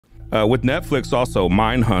With Netflix also,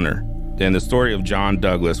 Mindhunter, and the story of John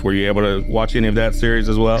Douglas. Were you able to watch any of that series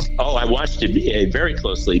as well? Oh, I watched it very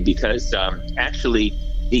closely because actually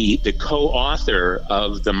the co-author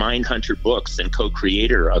of the Mindhunter books and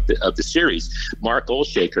co-creator of the series, Mark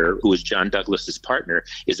Olshaker, who was John Douglas's partner,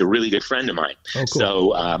 is a really good friend of mine. Oh, cool.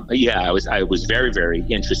 So I was very, very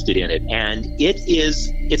interested in it, and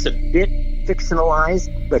it's a bit fictionalized,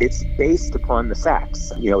 but it's based upon the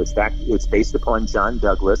facts. It's based upon John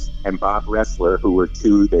Douglas and Bob Ressler, who were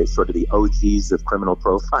the OGs of criminal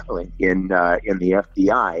profiling in the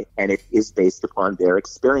FBI, and it is based upon their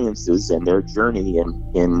experiences and their journey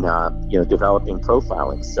in developing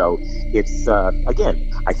profiling. So it's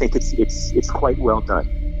again, I think it's quite well done.